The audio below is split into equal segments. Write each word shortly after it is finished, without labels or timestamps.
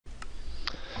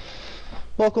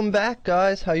Welcome back,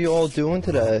 guys. How you all doing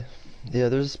today? Yeah,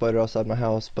 there's a spider outside my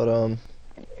house, but ooh,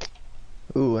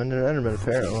 and an enderman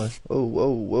apparently. Oh,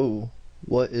 whoa, whoa.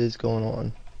 What is going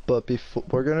on? But before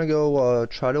we're gonna go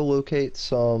try to locate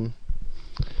some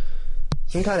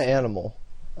kind of animal.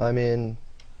 I mean,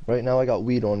 right now I got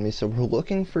weed on me, so we're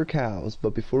looking for cows.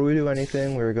 But before we do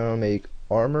anything, we're gonna make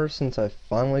armor since I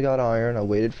finally got iron. I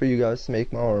waited for you guys to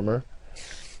make my armor.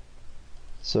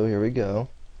 So here we go.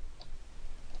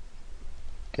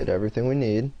 Get everything we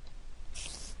need.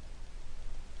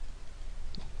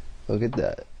 Look at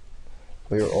that.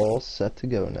 We are all set to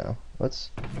go now.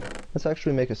 Let's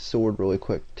actually make a sword really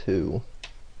quick too.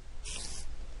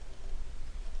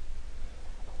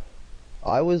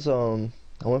 I went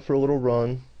for a little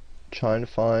run trying to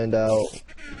find out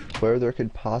where there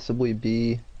could possibly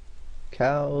be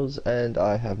cows, and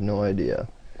I have no idea.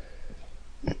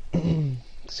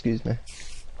 Excuse me.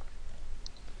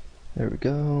 There we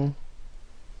go.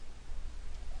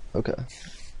 Okay.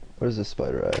 Where's this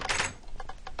spider at?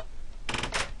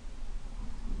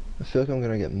 I feel like I'm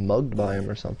gonna get mugged by him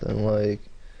or something. Like,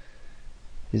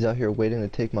 he's out here waiting to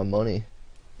take my money.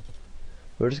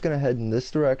 We're just gonna head in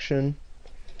this direction,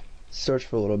 search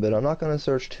for a little bit. I'm not gonna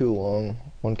search too long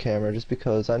on camera just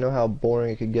because I know how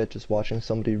boring it could get just watching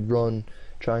somebody run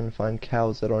trying to find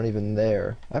cows that aren't even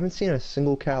there. I haven't seen a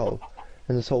single cow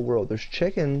in this whole world. There's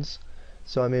chickens,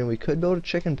 so I mean we could build a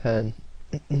chicken pen.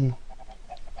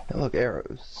 Oh, look,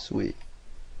 arrows. Sweet.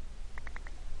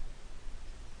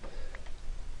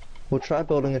 We'll try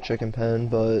building a chicken pen,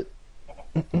 but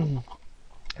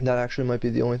that actually might be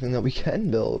the only thing that we can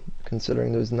build,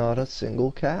 considering there's not a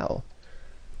single cow.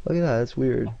 Look at that, that's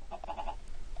weird.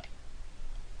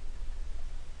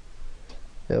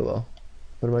 Yeah, well.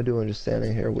 What am I doing just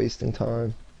standing here wasting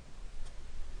time?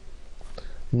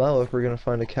 My luck, we're gonna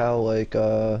find a cow like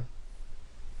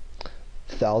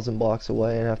 1,000 blocks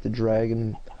away and have to drag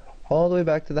him all the way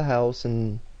back to the house,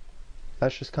 and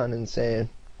that's just kind of insane.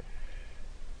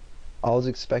 I was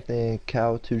expecting a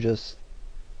cow to just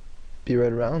be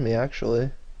right around me,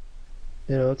 actually.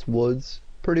 You know, it's woods.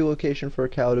 Pretty location for a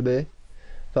cow to be.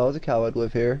 If I was a cow, I'd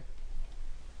live here.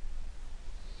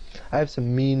 I have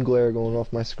some mean glare going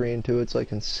off my screen, too. It's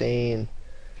like insane.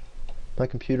 My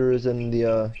computer is in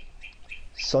the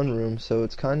sunroom, so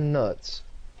it's kind of nuts.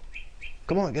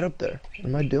 Come on, get up there. What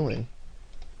am I doing?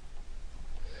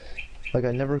 Like,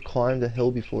 I never climbed a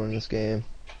hill before in this game.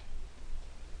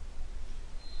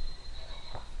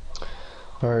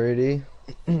 Alrighty.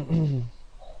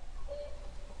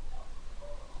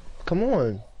 Come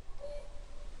on.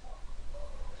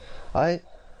 I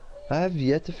have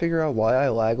yet to figure out why I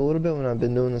lag a little bit when I've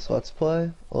been doing this Let's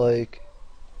Play. Like,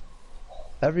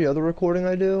 every other recording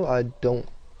I do, I don't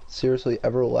seriously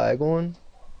ever lag on.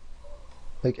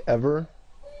 Like, ever.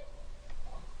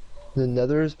 The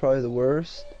Nether is probably the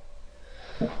worst.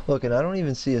 Look, and I don't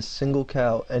even see a single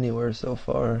cow anywhere so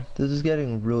far. This is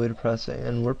getting really depressing,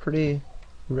 and we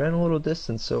ran a little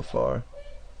distance so far.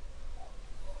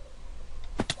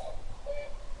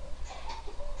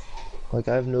 Like,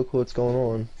 I have no clue what's going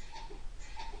on.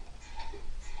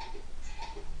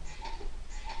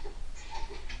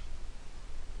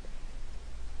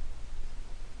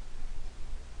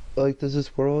 Like, does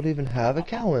this world even have a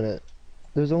cow in it?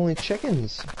 There's only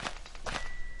chickens.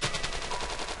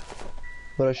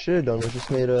 What I should have done was just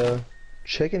made a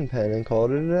chicken pen and called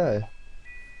it a day.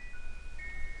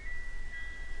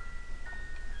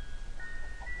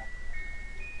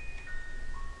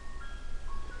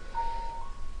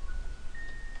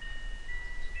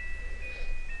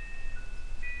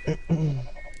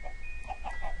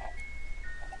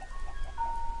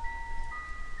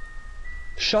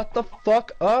 Shut the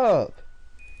fuck up!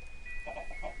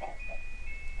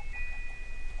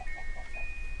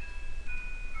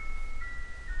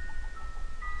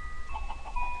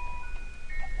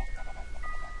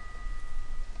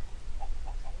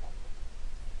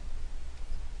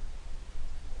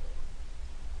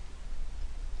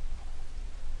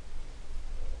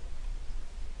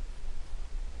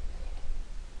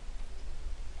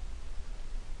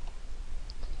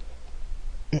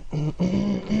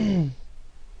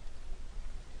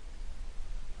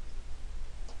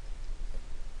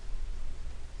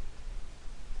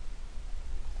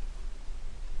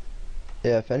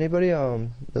 Yeah, if anybody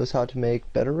knows how to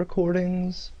make better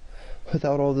recordings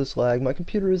without all this lag, my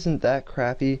computer isn't that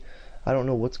crappy. I don't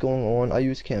know what's going on. I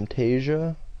use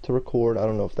Camtasia to record. I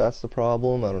don't know if that's the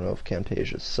problem. I don't know if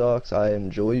Camtasia sucks. I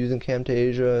enjoy using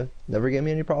Camtasia. Never gave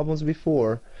me any problems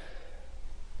before.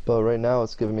 But right now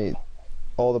it's giving me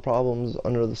all the problems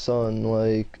under the sun.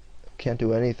 Like, can't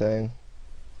do anything.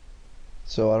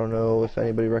 So I don't know if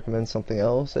anybody recommends something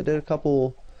else. I did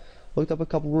looked up a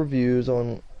couple reviews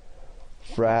on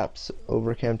Fraps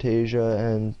over Camtasia,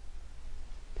 and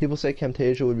people say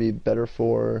Camtasia would be better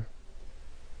for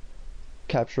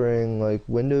capturing like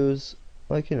Windows,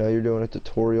 like you're doing a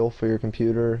tutorial for your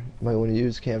computer. You might want to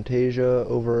use Camtasia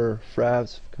over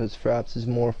Fraps because Fraps is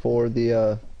more for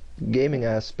the gaming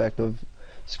aspect of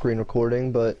screen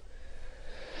recording, but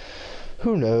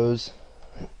who knows.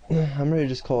 I'm ready to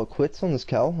just call it quits on this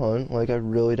cow hunt. Like, I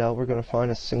really doubt we're gonna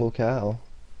find a single cow.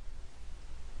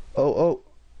 Oh,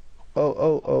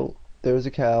 there's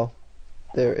a cow.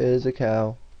 There is a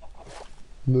cow.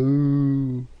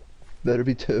 Moo. Better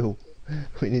be two.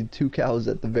 We need 2 cows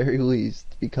at the very least,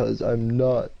 because I'm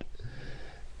not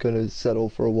gonna settle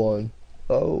for one.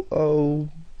 Oh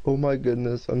my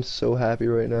goodness, I'm so happy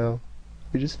right now.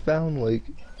 We just found like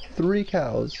 3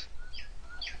 cows.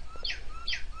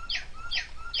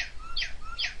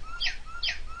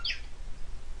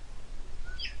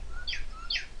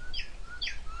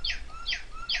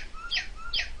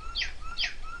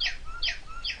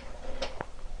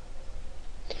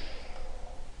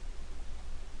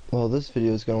 Well, this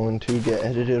video is going to get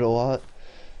edited a lot,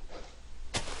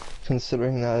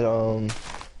 considering that,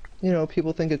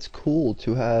 people think it's cool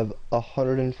to have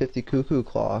 150 cuckoo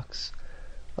clocks.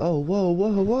 Oh,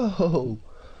 whoa.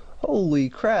 Holy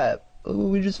crap. Oh,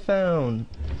 we just found.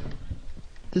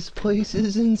 This place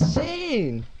is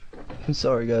insane. I'm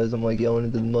sorry, guys, I'm like yelling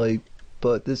into the mic,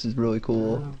 but this is really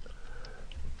cool.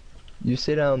 You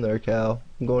sit down there, cow.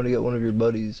 I'm going to get one of your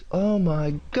buddies. Oh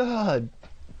my god.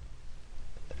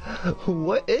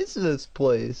 What is this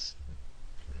place?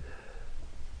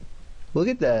 Look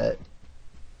at that.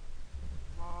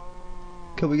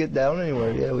 Can we get down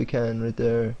anywhere? Yeah, we can, right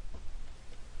there.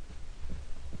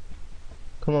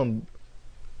 Come on.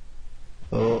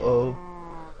 Oh.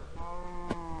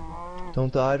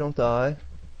 Don't die. Don't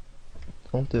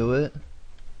do it.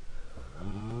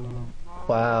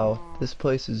 Wow, this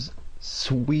place is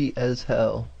sweet as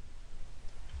hell.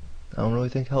 I don't really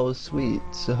think hell is sweet,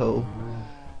 so...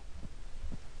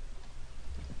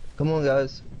 Come on,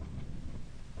 guys.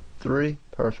 3,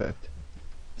 perfect.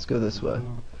 Let's go this way.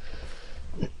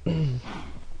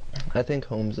 I think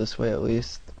home's this way at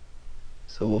least.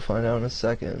 So we'll find out in a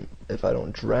second if I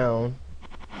don't drown.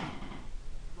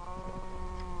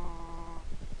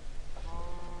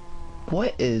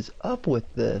 What is up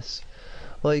with this?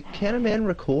 Like, can a man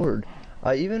record?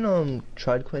 I even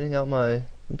tried cleaning out my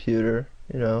computer,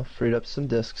 freed up some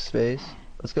disk space.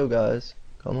 Let's go, guys.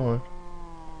 Come on.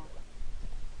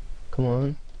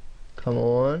 Come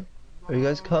on. Are you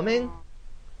guys coming?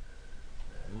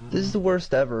 This is the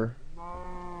worst ever.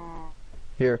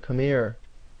 Here, come here.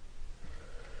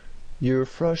 You're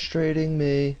frustrating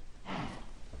me.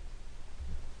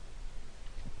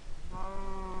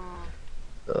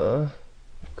 Come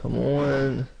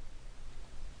on.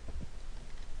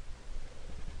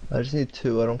 I just need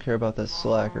 2. I don't care about that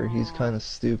slacker. He's kind of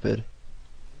stupid.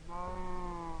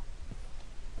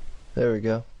 There we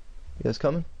go. You guys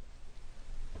coming?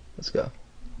 Let's go.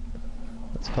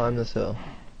 Let's climb this hill.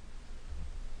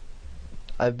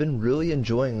 I've been really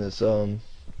enjoying this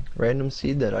random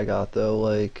seed that I got though,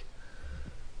 like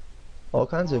all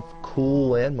kinds of cool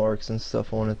landmarks and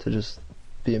stuff I wanted to just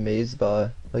be amazed by.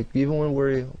 Like even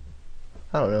when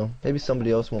I don't know, maybe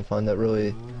somebody else won't find that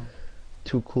really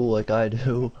too cool like I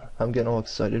do. I'm getting all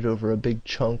excited over a big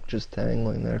chunk just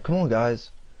dangling there. Come on, guys.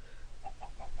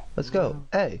 Let's go.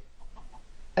 Hey.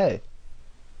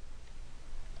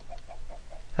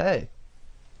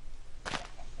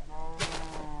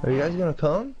 Are you guys gonna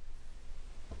come?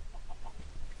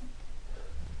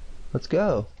 Let's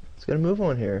go. Let's get a move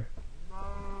on here.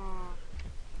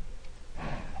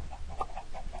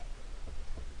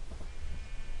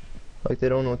 Like they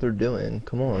don't know what they're doing.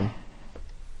 Come on.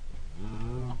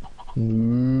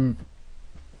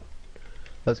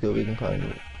 Let's go, we can climb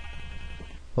it.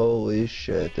 Holy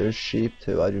shit, there's sheep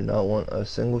too. I do not want a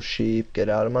single sheep. Get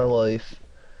out of my life.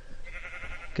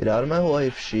 Get out of my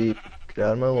life, sheep. Get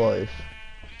out of my life.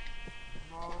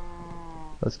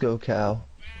 Let's go, cow.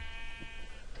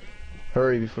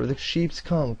 Hurry before the sheeps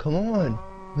come. Come on.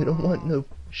 We don't want no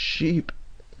sheep.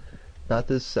 Not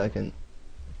this second.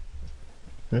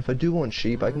 And if I do want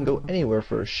sheep, I can go anywhere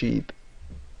for a sheep.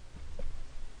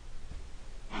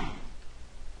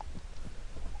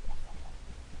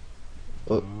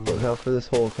 Oh, look out for this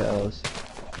hole, cows.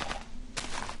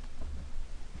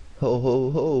 Ho ho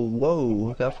ho, whoa,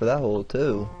 look out for that hole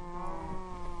too.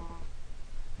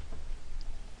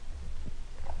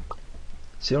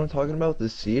 See what I'm talking about?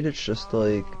 This seed, it's just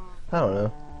like, I don't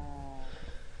know.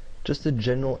 Just the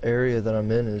general area that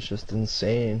I'm in is just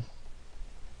insane.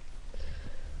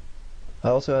 I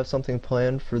also have something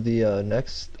planned for the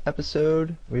next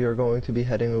episode. We are going to be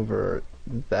heading over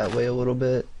that way a little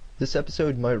bit. This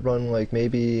episode might run like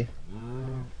maybe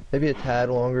a tad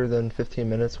longer than 15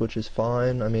 minutes, which is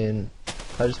fine. I mean,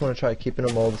 I just want to try keeping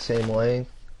them all the same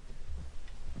length.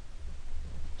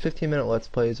 15-minute Let's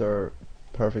Plays are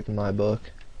perfect in my book.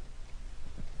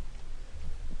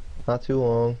 Not too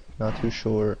long, not too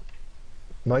short.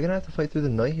 Am I gonna have to fight through the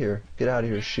night here? Get out of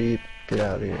here, sheep. Get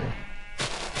out of here.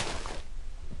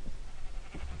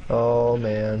 Oh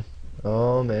man.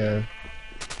 Oh man.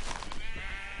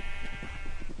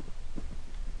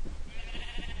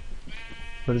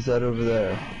 What is that over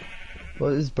there?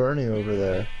 What is burning over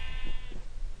there?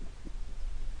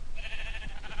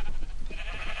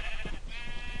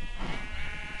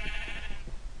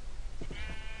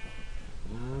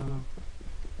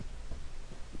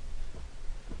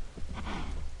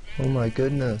 Oh my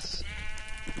goodness.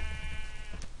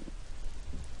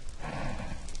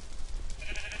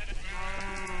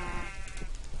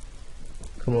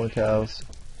 Come on, cows.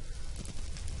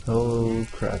 Oh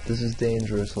crap, this is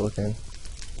dangerous looking.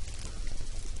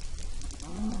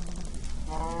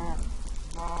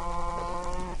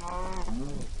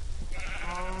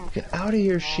 Get out of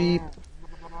here, sheep.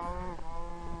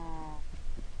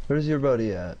 Where's your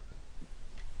buddy at?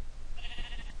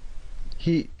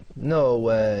 No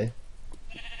way.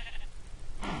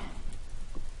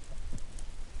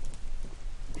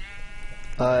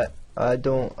 I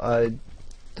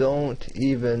don't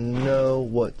even know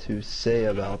what to say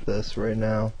about this right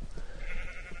now.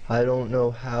 I don't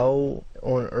know how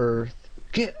on earth.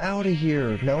 Get out of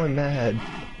here! Now I'm mad.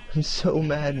 I'm so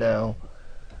mad now.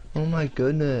 Oh my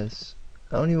goodness.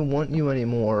 I don't even want you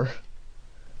anymore.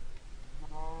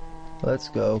 Let's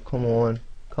go. Come on.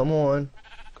 Come on.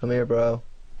 Come here, bro.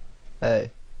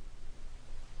 Hey.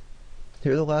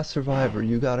 You're the last survivor.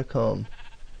 You gotta come.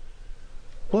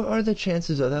 What are the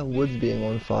chances of that woods being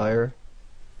on fire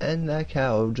and that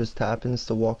cow just happens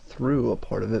to walk through a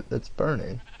part of it that's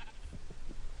burning?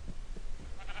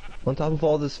 On top of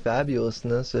all this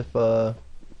fabulousness, if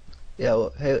yeah,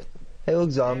 well, hey look,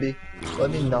 zombie,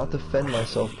 let me not defend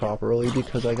myself properly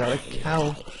because I got a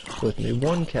cow with me.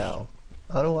 One cow,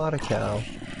 not a lot of cow.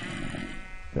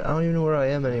 And I don't even know where I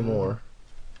am anymore.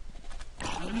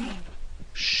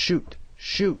 Shoot,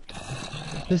 shoot.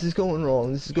 This is going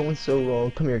wrong. This is going so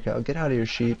wrong. Come here, cow. Get out of here,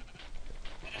 sheep.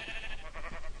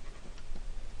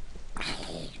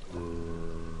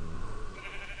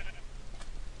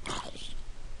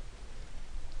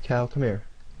 Cow, come here.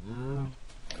 Come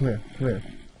here, come here.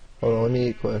 Hold on, let me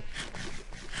eat quick.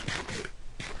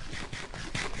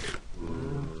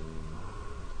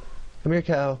 Come here,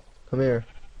 cow. Come here.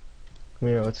 Come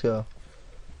here, let's go.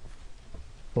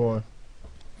 Come on.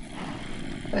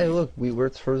 Hey, look, wheat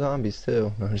works for zombies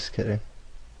too. No, I'm just kidding.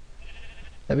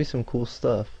 That'd be some cool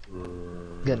stuff.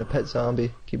 Getting a pet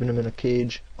zombie, keeping him in a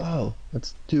cage. Oh,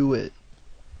 let's do it.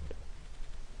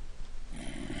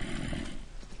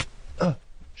 Oh,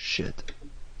 shit.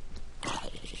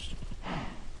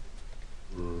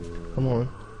 Come on.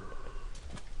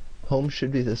 Home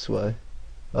should be this way.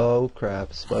 Oh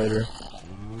crap, spider.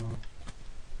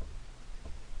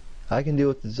 I can deal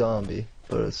with the zombie,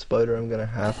 but a spider I'm gonna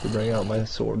have to bring out my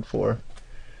sword for.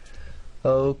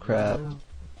 Oh crap.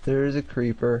 There's a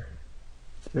creeper.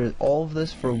 There's all of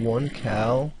this for one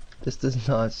cow? This does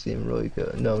not seem really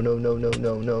good. No, no, no, no,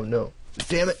 no, no, no.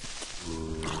 Damn it!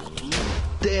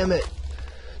 Damn it!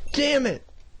 Damn it!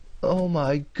 Oh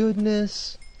my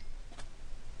goodness.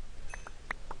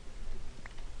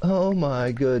 Oh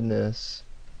my goodness.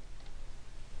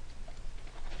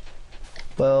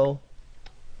 Well,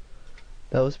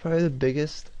 that was probably the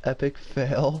biggest epic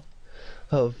fail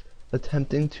of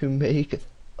attempting to make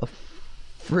a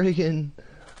friggin'...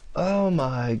 Oh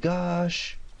my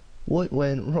gosh. What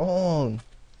went wrong?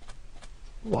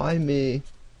 Why me?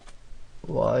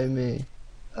 Why me?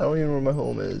 I don't even know where my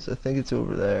home is. I think it's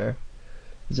over there.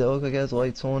 Does that look like it has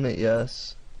lights on it?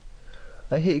 Yes.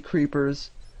 I hate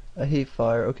creepers. I hate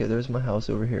fire. Okay, there's my house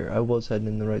over here. I was heading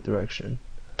in the right direction.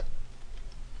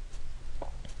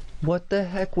 What the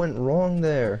heck went wrong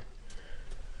there?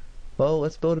 Well,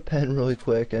 let's build a pen really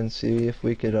quick and see if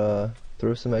we could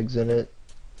throw some eggs in it.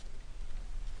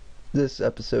 This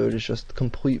episode is just a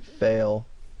complete fail.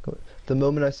 The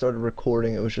moment I started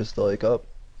recording, it was just like, oh,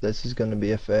 this is gonna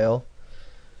be a fail.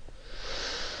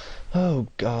 Oh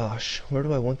gosh, where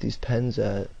do I want these pens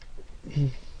at?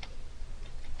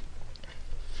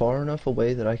 Far enough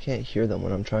away that I can't hear them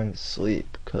when I'm trying to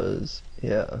sleep, cause,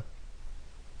 yeah.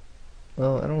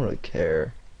 Well, I don't really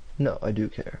care. No, I do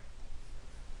care.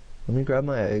 Let me grab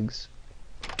my eggs.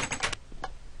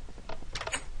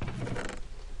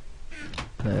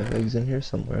 I have eggs in here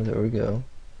somewhere. There we go.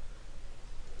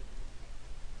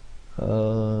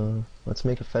 Let's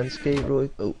make a fence gate really.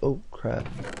 Oh, crap.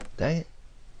 Dang it.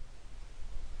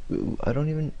 Ooh, I don't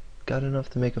even got enough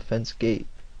to make a fence gate.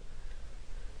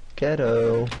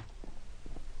 Ghetto.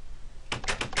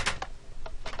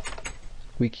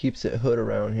 We keeps it hood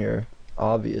around here.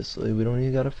 Obviously, we don't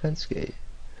even got a fence gate.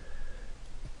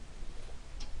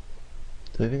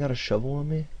 Do I even got a shovel on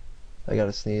me? I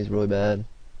gotta sneeze really bad.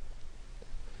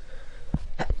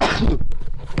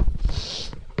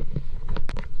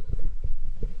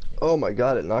 Oh my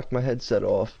god, it knocked my headset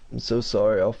off. I'm so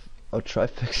sorry. I'll try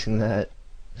fixing that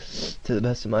to the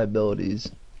best of my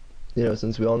abilities. You know,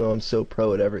 since we all know I'm so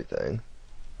pro at everything.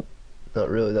 Not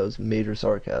really, that was major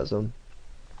sarcasm.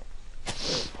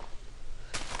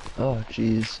 Oh,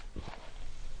 jeez.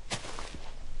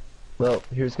 Well,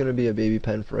 here's gonna be a baby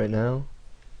pen for right now.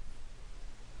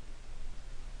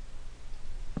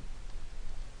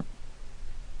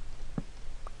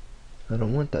 I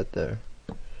don't want that there.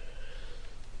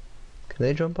 Can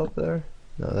they jump up there?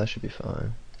 No, that should be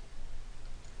fine.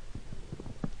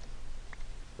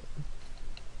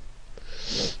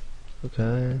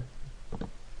 Okay.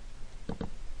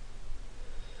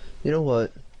 You know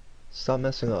what? Stop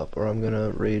messing up or I'm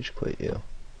gonna rage quit you.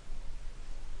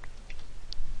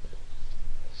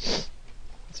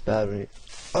 It's bad when you...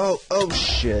 Oh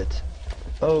shit.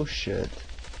 Oh shit.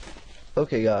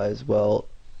 Okay guys, well,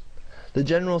 the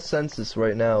general census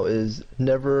right now is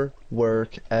never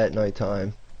work at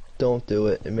nighttime. Don't do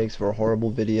it. It makes for a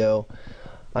horrible video.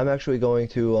 I'm actually going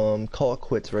to call it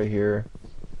quits right here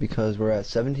because we're at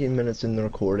 17 minutes in the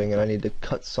recording and I need to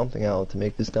cut something out to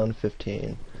make this down to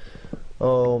 15.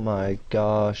 Oh my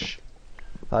gosh.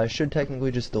 I should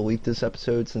technically just delete this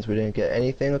episode since we didn't get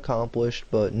anything accomplished,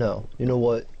 but no. You know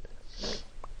what?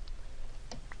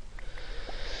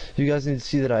 You guys need to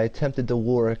see that I attempted to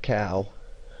lure a cow.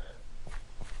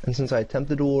 And since I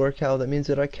attempted to lure a cow, that means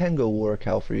that I can go lure a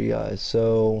cow for you guys.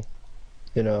 So,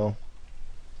 you know,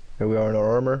 here we are in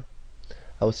our armor.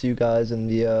 I will see you guys in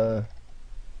the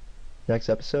next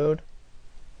episode.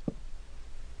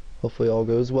 Hopefully all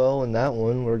goes well in that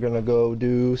one. We're gonna go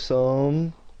do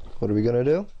some... What are we gonna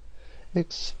do?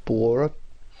 Explore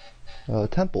a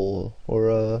temple or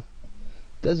a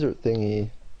desert thingy.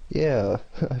 Yeah,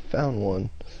 I found one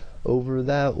over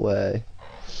that way.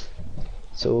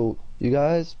 So, you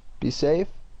guys, be safe,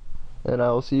 and I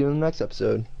will see you in the next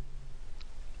episode.